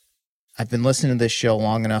 but I've been listening to this show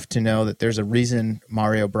long enough to know that there's a reason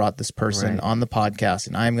Mario brought this person on the podcast,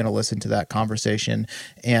 and I'm going to listen to that conversation.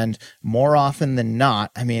 And more often than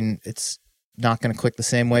not, I mean, it's not going to click the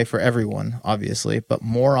same way for everyone, obviously, but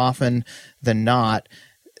more often than not,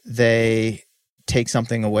 they take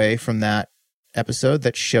something away from that episode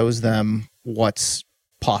that shows them what's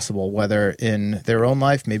possible, whether in their own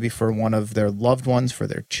life, maybe for one of their loved ones, for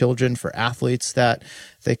their children, for athletes that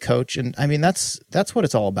they coach. And I mean, that's what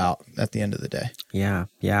it's all about at the end of the day. Yeah.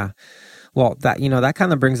 Yeah. Well, that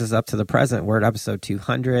kind of brings us up to the present. We're at episode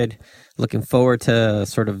 200, looking forward to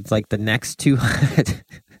sort of like the next 200.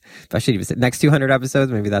 I should even say next 200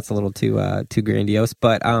 episodes. Maybe that's a little too grandiose,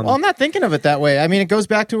 but well, I'm not thinking of it that way. I mean, it goes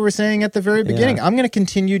back to what we were saying at the very beginning. I'm going to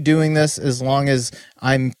continue doing this as long as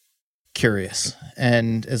I'm curious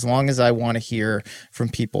and as long as I want to hear from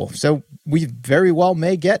people. So we very well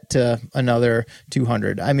may get to another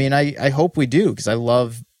 200. I mean, I hope we do, because I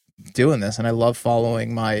love doing this and I love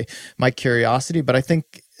following my curiosity. But I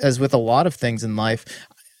think, as with a lot of things in life,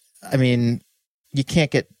 I mean, you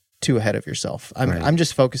can't get too ahead of yourself. I'm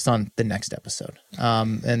just focused on the next episode.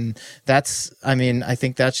 And that's, I mean, I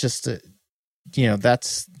think that's just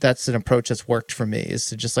that's an approach that's worked for me, is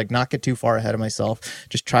to just like not get too far ahead of myself,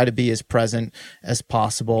 just try to be as present as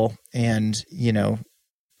possible, and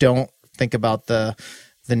don't think about the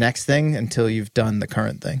next thing until you've done the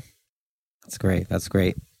current thing. That's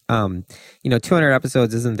great. 200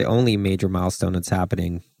 episodes isn't the only major milestone that's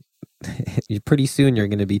happening. Pretty soon you're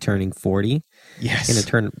going to be turning 40. Yes. You're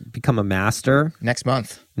going to become a master next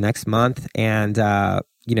month. And I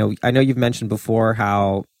know you've mentioned before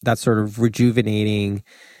how that's sort of rejuvenating.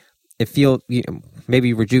 It feels,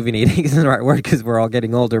 maybe rejuvenating isn't the right word because we're all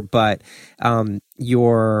getting older, but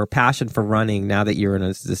your passion for running, now that you're in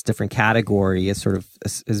this different category,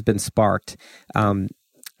 has been sparked.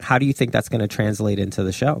 How do you think that's going to translate into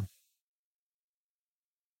the show?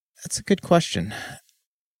 That's a good question.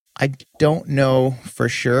 I don't know for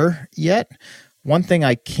sure yet. One thing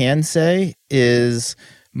I can say is,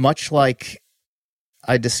 much like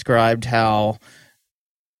I described how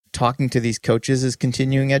talking to these coaches is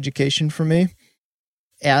continuing education for me,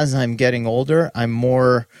 as I'm getting older, I'm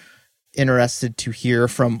more interested to hear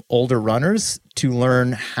from older runners to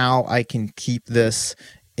learn how I can keep this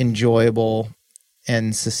enjoyable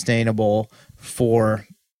and sustainable for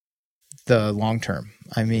the long term.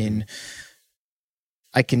 I mean,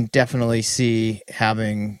 I can definitely see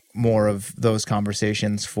having more of those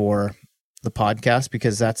conversations for the podcast,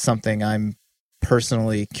 because that's something I'm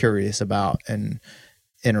personally curious about and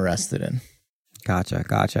interested in.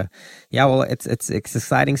 Gotcha. Yeah, well, it's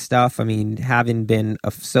exciting stuff. I mean, having been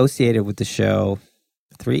associated with the show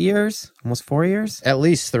 3 years, almost 4 years? At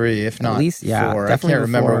least 3, if not 4. I can't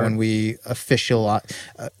remember when we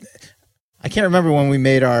I can't remember when we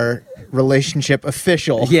made our relationship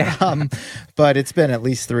official. Yeah. But it's been at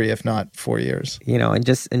least 3, if not 4 years. And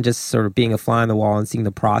just sort of being a fly on the wall and seeing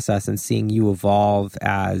the process and seeing you evolve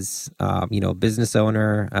as a business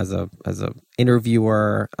owner, as a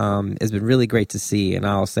interviewer, has been really great to see. And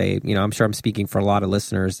I'll say, I'm sure I'm speaking for a lot of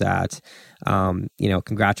listeners that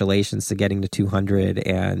congratulations to getting to 200,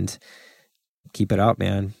 and keep it up,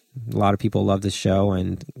 man. A lot of people love this show,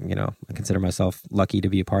 and I consider myself lucky to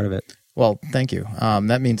be a part of it. Well, thank you.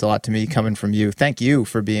 That means a lot to me coming from you. Thank you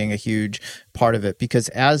for being a huge part of it, because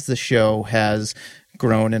as the show has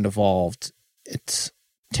grown and evolved, it's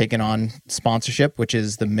taken on sponsorship, which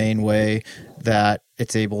is the main way that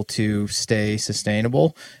it's able to stay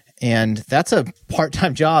sustainable. And that's a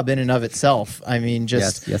part-time job in and of itself. I mean,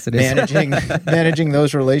 just yes, it is. managing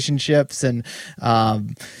those relationships and,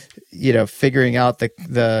 figuring out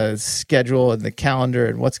the schedule and the calendar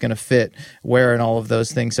and what's going to fit where and all of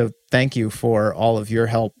those things. So thank you for all of your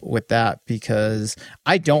help with that, because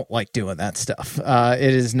I don't like doing that stuff.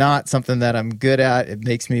 It is not something that I'm good at. It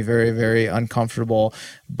makes me very, very uncomfortable.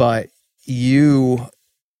 But you,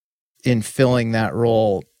 in filling that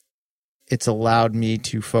role, it's allowed me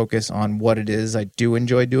to focus on what it is I do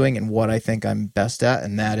enjoy doing and what I think I'm best at,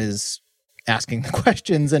 and that is asking the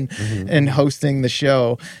questions and hosting the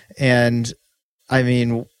show. And I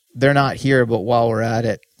mean, they're not here, but while we're at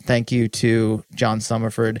it, thank you to John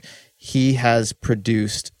Summerford. He has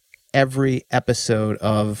produced every episode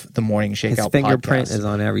of the Morning Shakeout podcast. His fingerprint is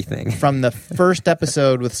on everything. From the first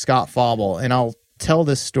episode with Scott Fauble, and I'll tell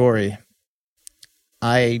this story.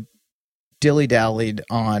 I dilly-dallied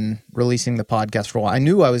on releasing the podcast for a while. I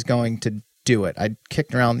knew I was going to do it. I'd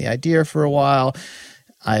kicked around the idea for a while.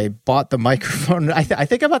 I bought the microphone. I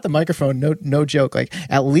think I bought the microphone, no joke, like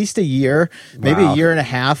at least a year, maybe a year and a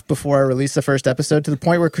half before I released the first episode, to the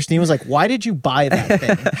point where Christine was like, "Why did you buy that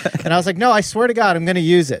thing?" And I was like, "No, I swear to God, I'm going to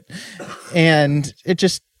use it." And it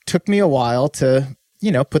just took me a while to,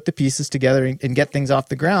 put the pieces together and get things off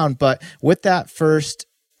the ground. But with that first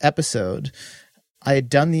episode, I had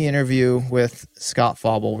done the interview with Scott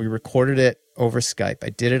Fauble. We recorded it over Skype.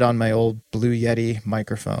 I did it on my old Blue Yeti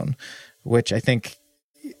microphone, which I think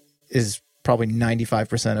is probably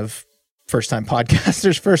 95% of first-time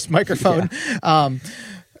podcasters' first microphone. Yeah.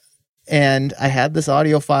 And I had this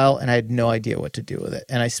audio file, and I had no idea what to do with it.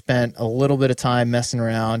 And I spent a little bit of time messing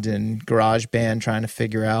around in GarageBand trying to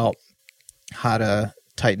figure out how to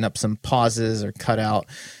tighten up some pauses or cut out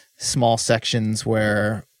small sections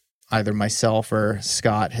where either myself or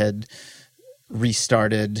Scott had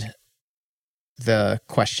restarted the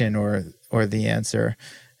question or the answer.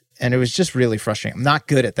 And it was just really frustrating. I'm not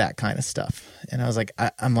good at that kind of stuff. And I was like,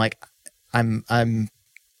 I am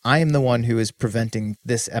the one who is preventing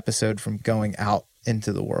this episode from going out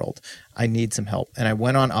into the world. I need some help. And I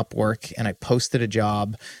went on Upwork and I posted a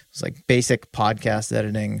job. It was like basic podcast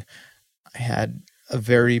editing. I had a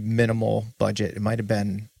very minimal budget. It might have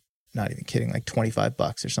been, not even kidding, like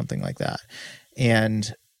 $25 or something like that.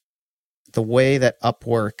 And the way that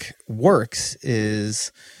Upwork works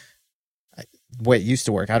is the way it used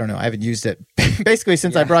to work. I don't know. I haven't used it basically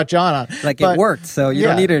since I brought John on. It worked, so you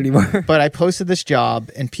don't need it anymore. But I posted this job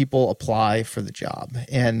and people apply for the job.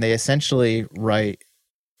 And they essentially write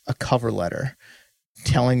a cover letter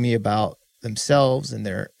telling me about themselves and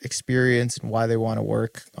their experience and why they want to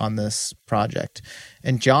work on this project.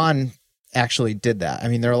 And John actually did that. I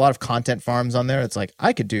mean, there are a lot of content farms on there. It's like,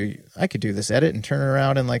 I could do this edit and turn it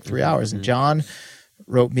around in like 3 hours. And John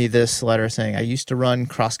wrote me this letter saying, I used to run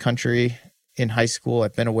cross country in high school.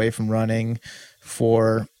 I've been away from running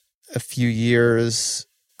for a few years.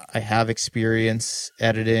 I have experience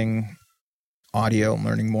editing audio. I'm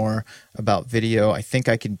learning more about video. I think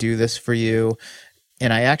I can do this for you.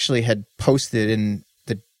 And I actually had posted in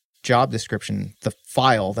the job description the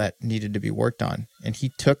file that needed to be worked on. And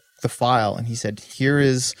he took the file and he said, here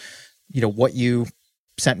is, what you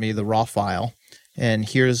sent me, the raw file. And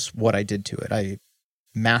here's what I did to it. I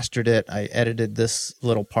mastered it. I edited this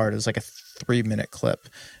little part. It was like a 3-minute clip.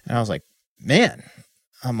 And I was like, man,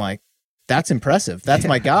 that's impressive. That's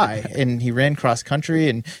my guy. And he ran cross country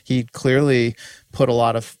and he clearly put a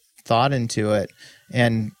lot of thought into it.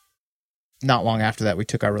 And not long after that, we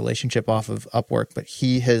took our relationship off of Upwork, but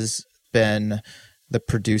he has been the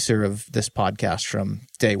producer of this podcast from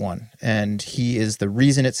day one. And he is the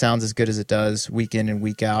reason it sounds as good as it does week in and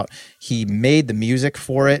week out. He made the music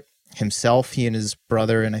for it himself. He and his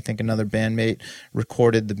brother and I think another bandmate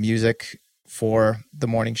recorded the music for the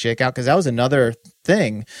Morning Shakeout, because that was another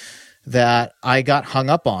thing that I got hung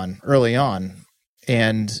up on early on.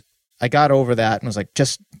 And I got over that and was like,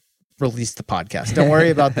 just release the podcast. Don't worry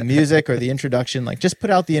about the music or the introduction. Like, just put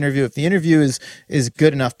out the interview. If the interview is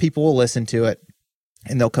good enough, people will listen to it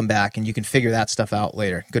and they'll come back and you can figure that stuff out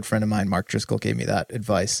later. Good friend of mine, Mark Driscoll, gave me that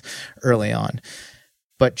advice early on.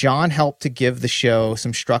 But John helped to give the show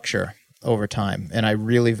some structure over time, and I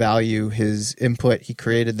really value his input. He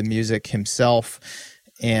created the music himself,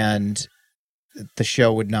 and the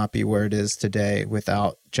show would not be where it is today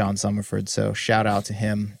without John Summerford. So shout out to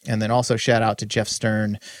him. And then also shout out to Jeff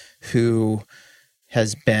Stern, who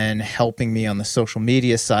has been helping me on the social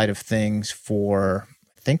media side of things for,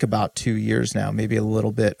 I think, about 2 years now, maybe a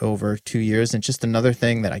little bit over 2 years. And just another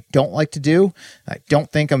thing that I don't like to do, I don't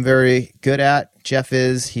think I'm very good at. Jeff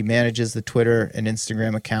is. He manages the Twitter and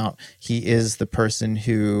Instagram account. He is the person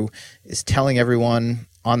who is telling everyone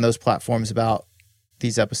on those platforms about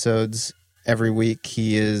these episodes every week.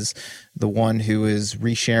 He is the one who is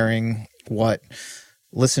resharing what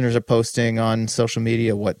listeners are posting on social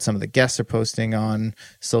media, what some of the guests are posting on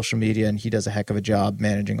social media, and he does a heck of a job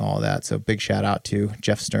managing all of that. So big shout out to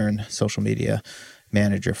Jeff Stern, social media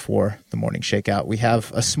manager for the Morning Shakeout. We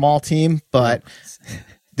have a small team, but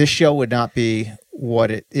this show would not be what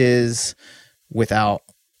it is without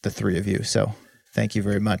the three of you. So thank you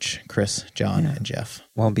very much, Chris, John, and Jeff.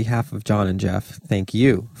 Well, on behalf of John and Jeff, thank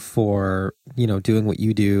you for, doing what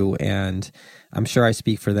you do. And I'm sure I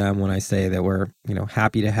speak for them when I say that we're,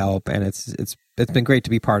 happy to help. And it's been great to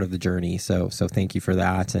be part of the journey. So thank you for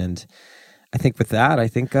that. And I think with that, I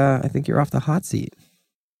think you're off the hot seat.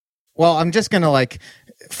 Well, I'm just going to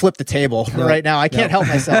flip the table right now. I can't help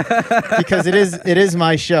myself because it is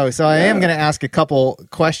my show. So I am going to ask a couple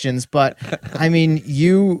questions, but I mean,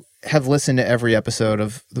 you have listened to every episode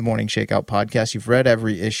of the Morning Shakeout podcast. You've read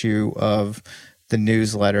every issue of the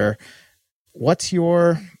newsletter. What's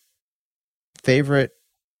your favorite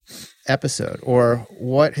episode, or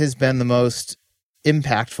what has been the most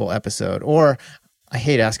impactful episode? Or, I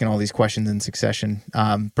hate asking all these questions in succession,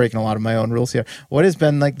 breaking a lot of my own rules here. What has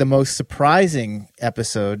been the most surprising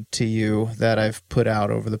episode to you that I've put out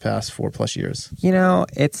over the past 4+ years?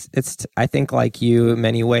 It's I think like you, in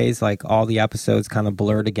many ways, all the episodes kind of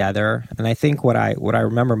blur together. And I think what I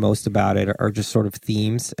remember most about it are just sort of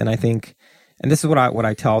themes. And I think, and this is what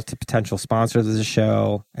I tell to potential sponsors of the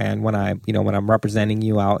show, and when I'm representing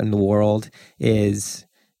you out in the world, is,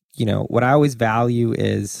 what I always value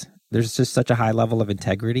is there's just such a high level of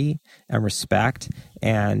integrity and respect.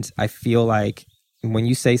 And I feel like when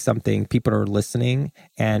you say something, people are listening.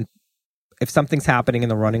 And if something's happening in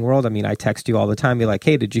the running world, I text you all the time, be like,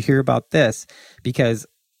 hey, did you hear about this? Because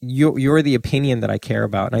you're the opinion that I care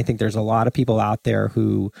about. And I think there's a lot of people out there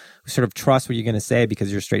who sort of trust what you're going to say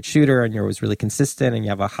because you're a straight shooter and you're always really consistent and you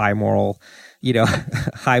have a high moral,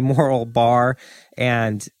 high moral bar.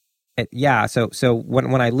 And yeah, so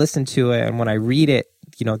when I listen to it and when I read it,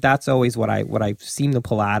 that's always what I seem to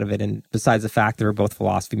pull out of it. And besides the fact that we're both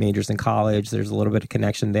philosophy majors in college, there's a little bit of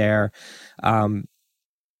connection there.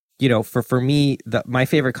 For me, my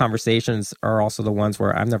favorite conversations are also the ones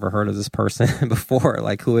where I've never heard of this person before.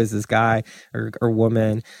 Like, who is this guy or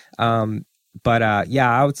woman?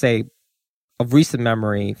 I would say of recent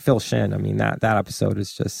memory, Phil Shin. I mean, that episode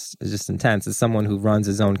is just intense. It's someone who runs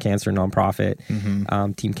his own cancer nonprofit,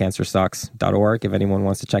 teamcancersucks.org, if anyone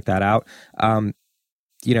wants to check that out.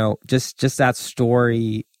 Just that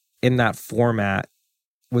story in that format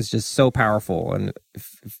was just so powerful. And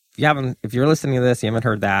if you're listening to this, you haven't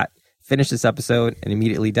heard that, finish this episode and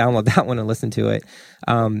immediately download that one and listen to it.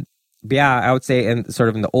 But yeah, I would say, and sort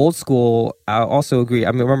of in the old school, I also agree.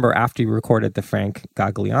 I mean, remember after you recorded the Frank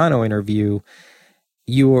Gagliano interview,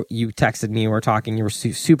 you texted me, we were talking, you were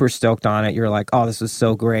super stoked on it. You were like, oh, this was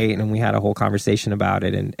so great. And we had a whole conversation about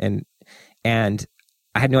it. And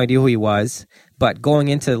I had no idea who he was, but going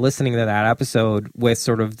into listening to that episode with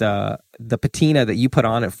sort of the patina that you put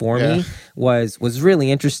on it for me was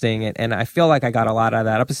really interesting. And I feel like I got a lot out of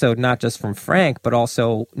that episode, not just from Frank, but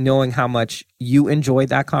also knowing how much you enjoyed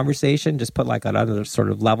that conversation, just put like another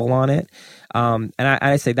sort of level on it. And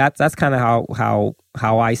I say that's kind of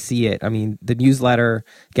how I see it. I mean, the newsletter,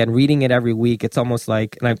 again, reading it every week, it's almost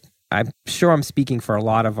like, and I'm sure I'm speaking for a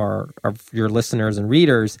lot of your listeners and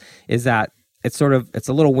readers, is that it's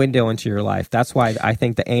a little window into your life. That's why I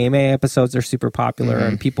think the AMA episodes are super popular,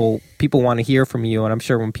 and people want to hear from you. And I'm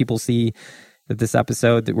sure when people see that this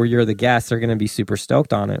episode where you're the guest, they're going to be super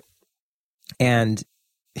stoked on it. And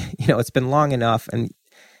it's been long enough, and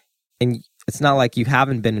it's not like you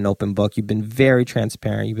haven't been an open book. You've been very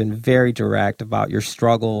transparent. You've been very direct about your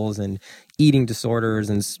struggles and eating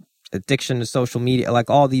disorders and addiction to social media,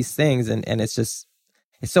 like all these things. And it's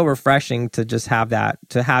so refreshing to just have that,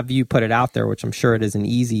 to have you put it out there, which I'm sure it isn't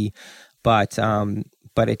easy, but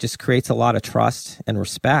it just creates a lot of trust and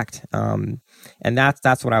respect. And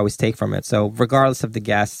that's what I always take from it. So regardless of the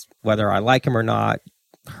guest, whether I like him or not,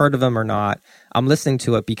 heard of him or not, I'm listening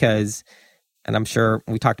to it because, and I'm sure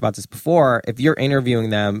we talked about this before, if you're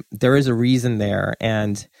interviewing them, there is a reason there.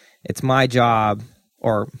 And it's my job,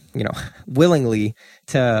 or, willingly,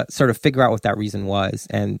 to sort of figure out what that reason was.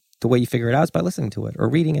 And the way you figure it out is by listening to it or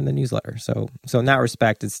reading in the newsletter. So in that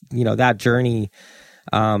respect, it's, that journey,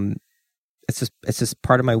 it's just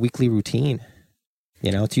part of my weekly routine.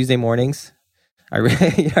 Tuesday mornings, I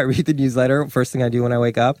read the newsletter, first thing I do when I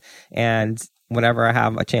wake up. And whenever I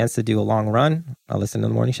have a chance to do a long run, I listen to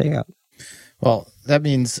the Morning Shakeout. Well, that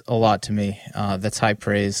means a lot to me. That's high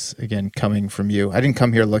praise, again, coming from you. I didn't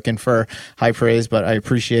come here looking for high praise, but I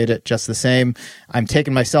appreciate it just the same. I'm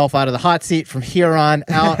taking myself out of the hot seat from here on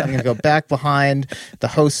out. I'm going to go back behind the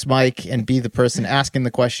host's mic and be the person asking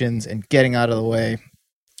the questions and getting out of the way,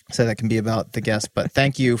 so that can be about the guest. But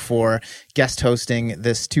thank you for guest hosting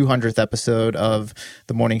this 200th episode of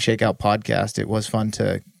the Morning Shakeout podcast. It was fun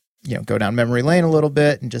to go down memory lane a little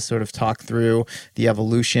bit and just sort of talk through the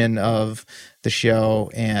evolution of the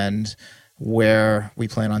show and where we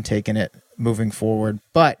plan on taking it moving forward.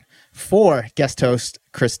 But for guest host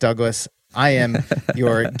Chris Douglas, I am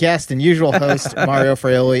your guest and usual host, Mario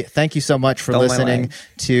Fraioli. Thank you so much for listening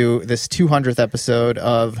to this 200th episode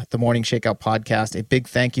of the Morning Shakeout podcast. A big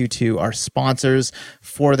thank you to our sponsors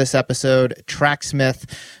for this episode, Tracksmith.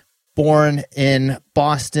 Born in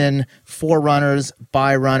Boston, for runners,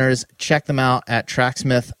 by runners. Check them out at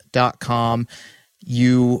tracksmith.com.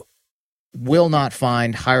 You will not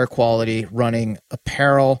find higher quality running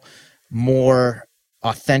apparel, more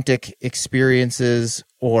authentic experiences,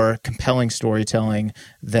 or compelling storytelling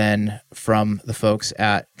than from the folks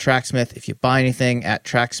at Tracksmith. If you buy anything at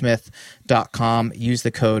tracksmith.com, use the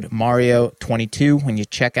code Mario22. When you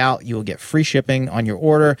check out, you will get free shipping on your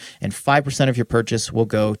order, and 5% of your purchase will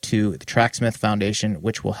go to the Tracksmith Foundation,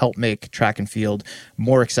 which will help make track and field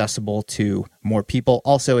more accessible to more people.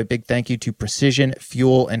 Also, a big thank you to Precision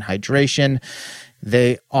Fuel and Hydration.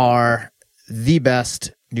 They are the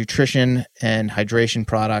best nutrition and hydration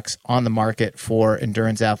products on the market for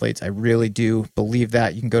endurance athletes. I really do believe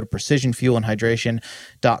that. You can go to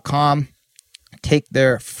precisionfuelandhydration.com, take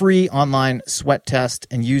their free online sweat test,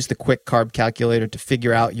 and use the quick carb calculator to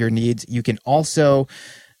figure out your needs. You can also,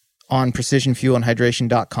 on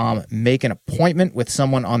precisionfuelandhydration.com, make an appointment with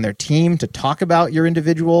someone on their team to talk about your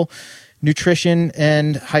individual nutrition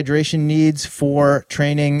and hydration needs for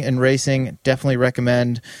training and racing. Definitely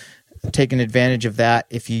recommend taking advantage of that.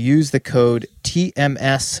 If you use the code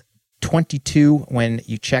TMS22 when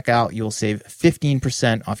you check out, you'll save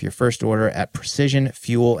 15% off your first order at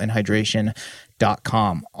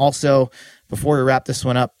precisionfuelandhydration.com. Also, before we wrap this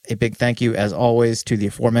one up, a big thank you, as always, to the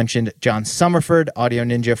aforementioned John Summerford, Audio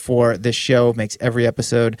Ninja, for this show. Makes every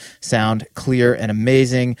episode sound clear and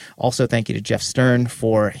amazing. Also, thank you to Jeff Stern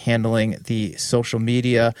for handling the social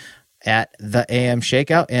media at the AM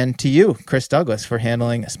Shakeout, and to you, Chris Douglas, for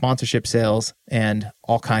handling sponsorship sales and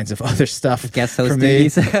all kinds of other stuff. Guest host for me.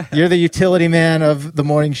 duties. You're the utility man of the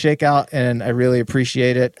Morning Shakeout, and I really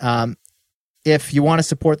appreciate it. If you want to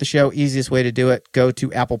support the show, easiest way to do it, go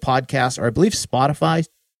to Apple Podcasts, or I believe Spotify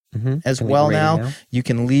as well now. You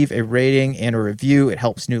can leave a rating and a review. It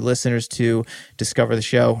helps new listeners to discover the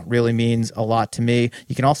show. Really means a lot to me.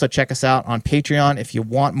 You can also check us out on Patreon if you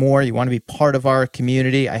want more, you want to be part of our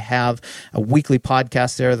community. I have a weekly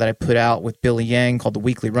podcast there that I put out with Billy Yang called The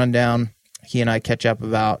Weekly Rundown. He and I catch up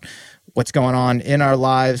about what's going on in our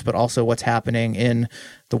lives, but also what's happening in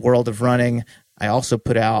the world of running. I also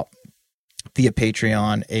put out via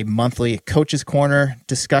Patreon a monthly Coach's Corner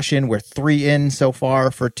discussion. We're 3 in so far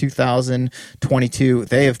for 2022.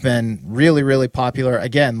 They have been really, really popular.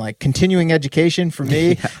 Again, like continuing education for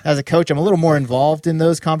me as a coach. I'm a little more involved in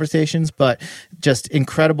those conversations, but just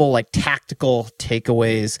incredible like tactical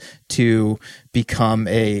takeaways to become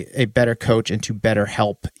a better coach and to better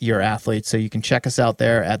help your athletes. So you can check us out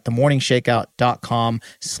there at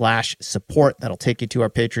themorningshakeout.com/support. That'll take you to our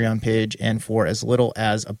Patreon page. And for as little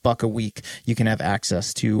as $1 a week, you can have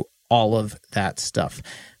access to all of that stuff.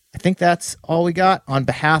 I think that's all we got. On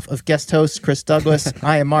behalf of guest host Chris Douglas,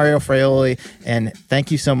 I am Mario Fraioli, and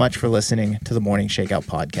thank you so much for listening to the Morning Shakeout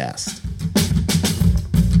podcast.